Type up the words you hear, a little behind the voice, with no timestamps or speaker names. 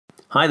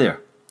Hi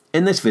there.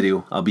 In this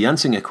video I'll be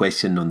answering a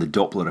question on the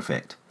Doppler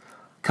effect,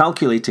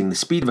 calculating the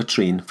speed of a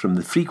train from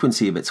the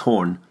frequency of its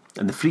horn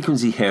and the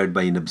frequency heard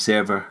by an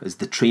observer as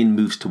the train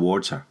moves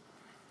towards her.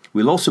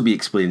 We'll also be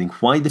explaining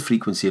why the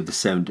frequency of the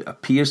sound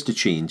appears to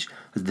change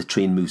as the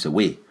train moves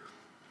away.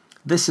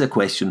 This is a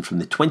question from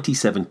the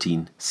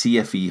 2017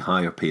 CFE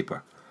Higher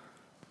paper.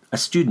 A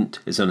student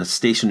is on a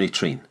stationary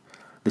train.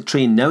 The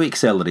train now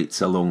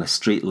accelerates along a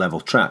straight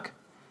level track.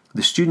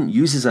 The student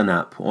uses an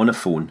app on a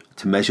phone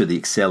to measure the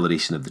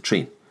acceleration of the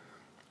train.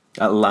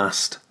 At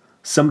last,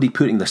 somebody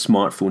putting their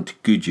smartphone to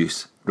good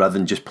use rather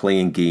than just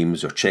playing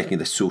games or checking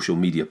the social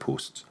media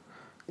posts.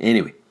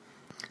 Anyway,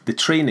 the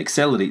train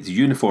accelerates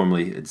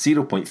uniformly at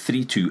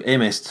 0.32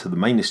 ms to the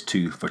minus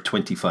 2 for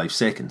 25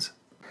 seconds.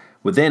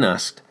 We're then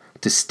asked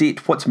to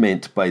state what's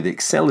meant by the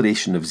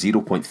acceleration of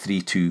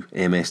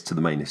 0.32 ms to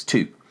the minus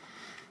 2.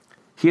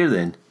 Here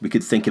then, we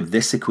could think of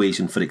this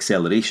equation for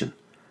acceleration.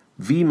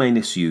 V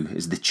minus u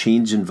is the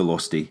change in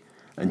velocity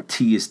and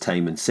t is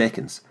time in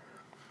seconds.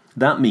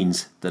 That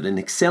means that an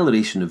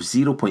acceleration of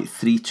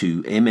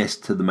 0.32 ms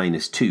to the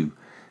minus 2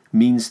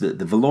 means that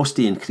the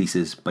velocity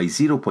increases by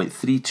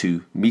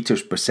 0.32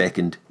 meters per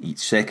second each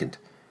second.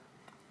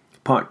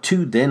 Part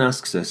 2 then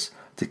asks us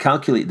to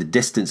calculate the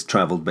distance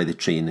travelled by the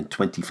train in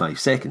 25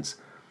 seconds.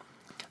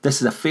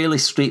 This is a fairly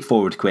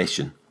straightforward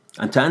question,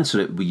 and to answer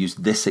it we use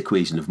this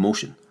equation of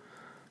motion.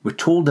 We're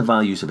told the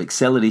values of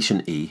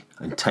acceleration a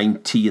and time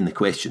t in the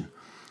question,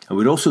 and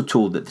we're also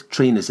told that the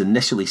train is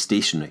initially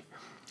stationary,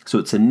 so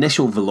its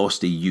initial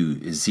velocity u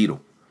is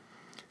 0.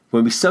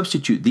 When we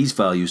substitute these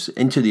values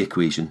into the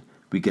equation,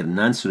 we get an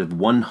answer of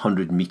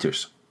 100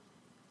 meters.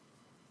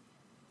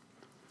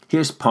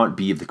 Here's part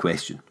B of the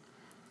question.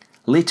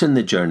 Later in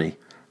the journey,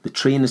 the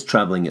train is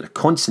travelling at a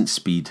constant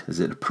speed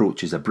as it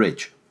approaches a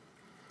bridge.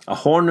 A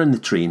horn on the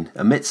train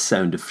emits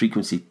sound of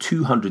frequency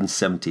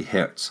 270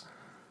 Hz.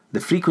 The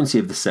frequency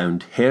of the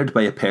sound heard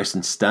by a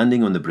person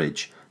standing on the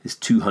bridge is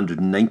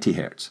 290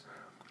 Hz.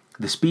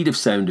 The speed of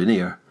sound in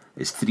air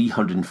is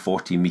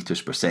 340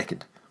 meters per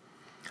second.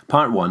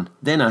 Part 1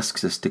 then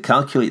asks us to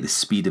calculate the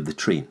speed of the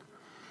train.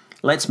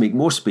 Let's make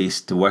more space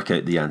to work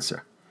out the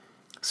answer.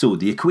 So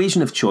the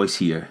equation of choice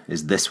here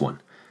is this one.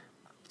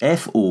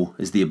 FO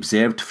is the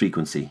observed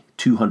frequency,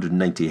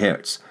 290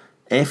 Hz.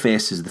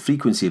 Fs is the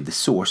frequency of the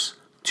source,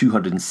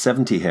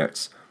 270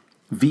 Hz.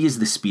 V is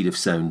the speed of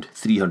sound,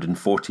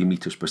 340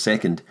 meters per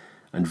second,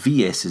 and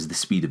Vs is the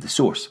speed of the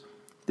source.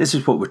 This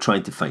is what we're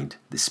trying to find,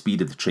 the speed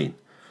of the train.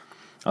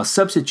 I'll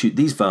substitute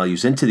these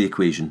values into the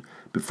equation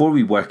before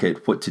we work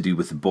out what to do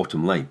with the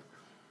bottom line.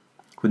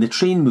 When the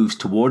train moves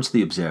towards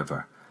the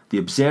observer, the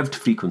observed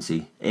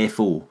frequency,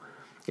 FO,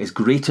 is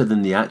greater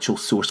than the actual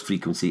source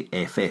frequency,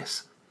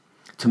 Fs.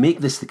 To make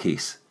this the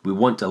case, we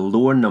want a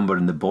lower number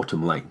in the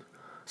bottom line,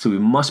 so we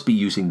must be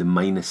using the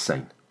minus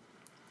sign.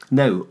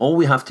 Now, all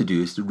we have to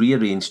do is to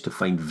rearrange to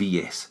find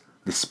Vs,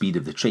 the speed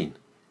of the train,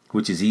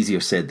 which is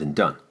easier said than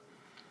done.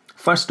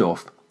 First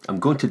off, I'm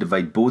going to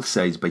divide both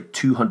sides by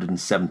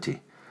 270,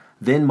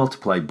 then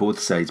multiply both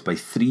sides by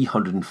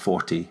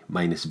 340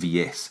 minus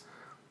Vs.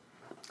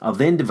 I'll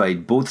then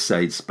divide both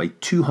sides by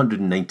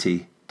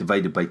 290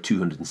 divided by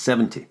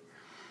 270.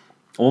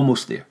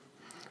 Almost there.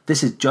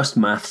 This is just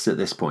maths at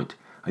this point,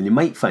 and you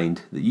might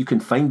find that you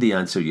can find the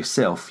answer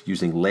yourself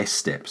using less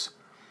steps.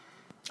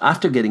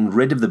 After getting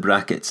rid of the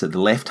brackets at the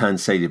left-hand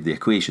side of the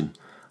equation,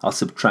 I'll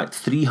subtract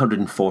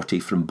 340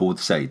 from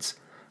both sides,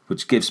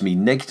 which gives me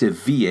negative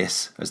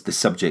Vs as the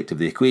subject of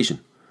the equation.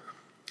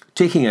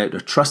 Taking out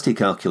a trusty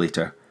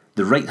calculator,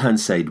 the right-hand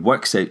side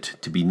works out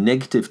to be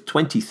negative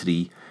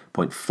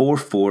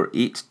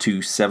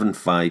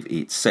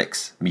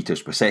 23.44827586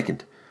 meters per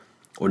second,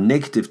 or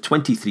negative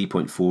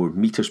 23.4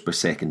 meters per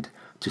second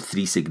to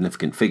three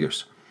significant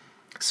figures.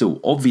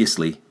 So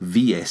obviously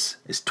Vs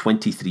is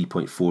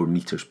 23.4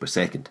 meters per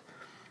second.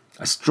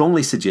 I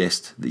strongly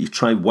suggest that you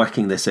try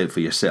working this out for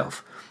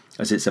yourself,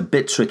 as it's a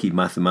bit tricky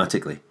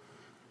mathematically.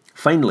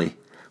 Finally,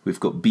 we've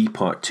got B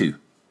part 2.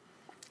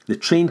 The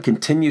train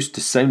continues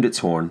to sound its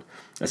horn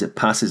as it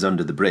passes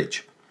under the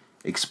bridge.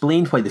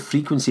 Explain why the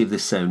frequency of the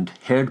sound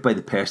heard by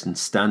the person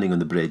standing on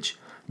the bridge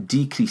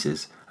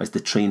decreases as the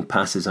train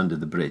passes under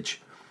the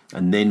bridge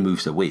and then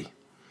moves away.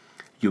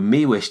 You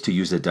may wish to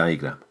use a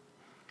diagram.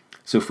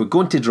 So if we're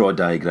going to draw a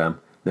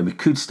diagram, then we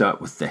could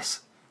start with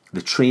this,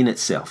 the train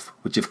itself,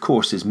 which of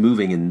course is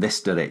moving in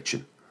this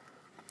direction.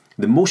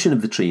 The motion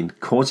of the train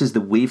causes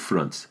the wave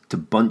fronts to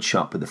bunch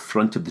up at the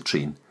front of the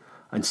train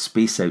and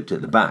space out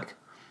at the back.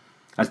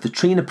 As the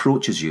train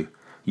approaches you,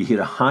 you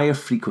hear a higher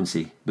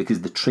frequency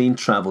because the train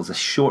travels a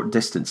short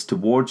distance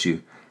towards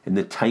you in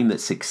the time that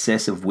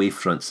successive wave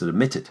fronts are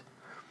emitted.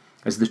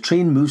 As the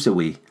train moves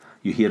away,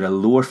 you hear a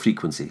lower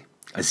frequency,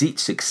 as each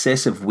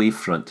successive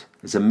wavefront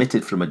is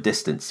emitted from a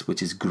distance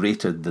which is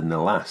greater than the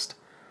last.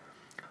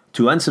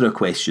 To answer our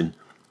question,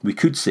 we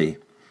could say,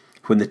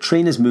 when the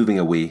train is moving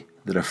away,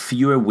 there are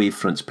fewer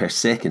wavefronts per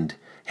second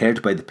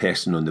heard by the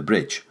person on the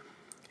bridge,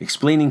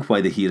 explaining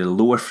why they hear a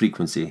lower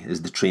frequency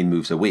as the train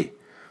moves away.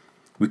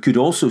 We could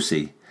also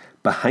say,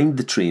 behind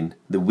the train,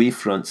 the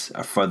wavefronts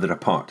are further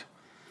apart.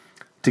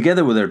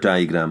 Together with our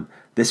diagram,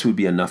 this would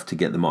be enough to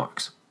get the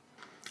marks.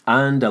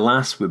 And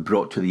alas, we're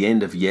brought to the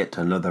end of yet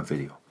another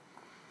video.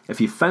 If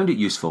you found it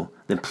useful,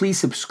 then please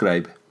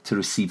subscribe to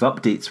receive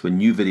updates when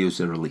new videos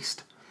are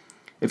released.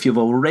 If you've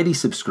already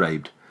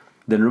subscribed,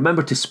 then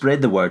remember to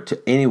spread the word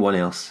to anyone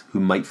else who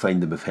might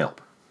find them of help.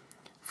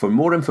 For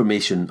more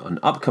information on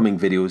upcoming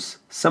videos,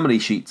 summary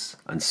sheets,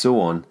 and so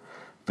on,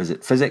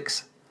 visit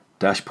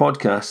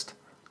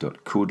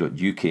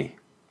physics-podcast.co.uk.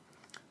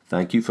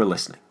 Thank you for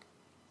listening.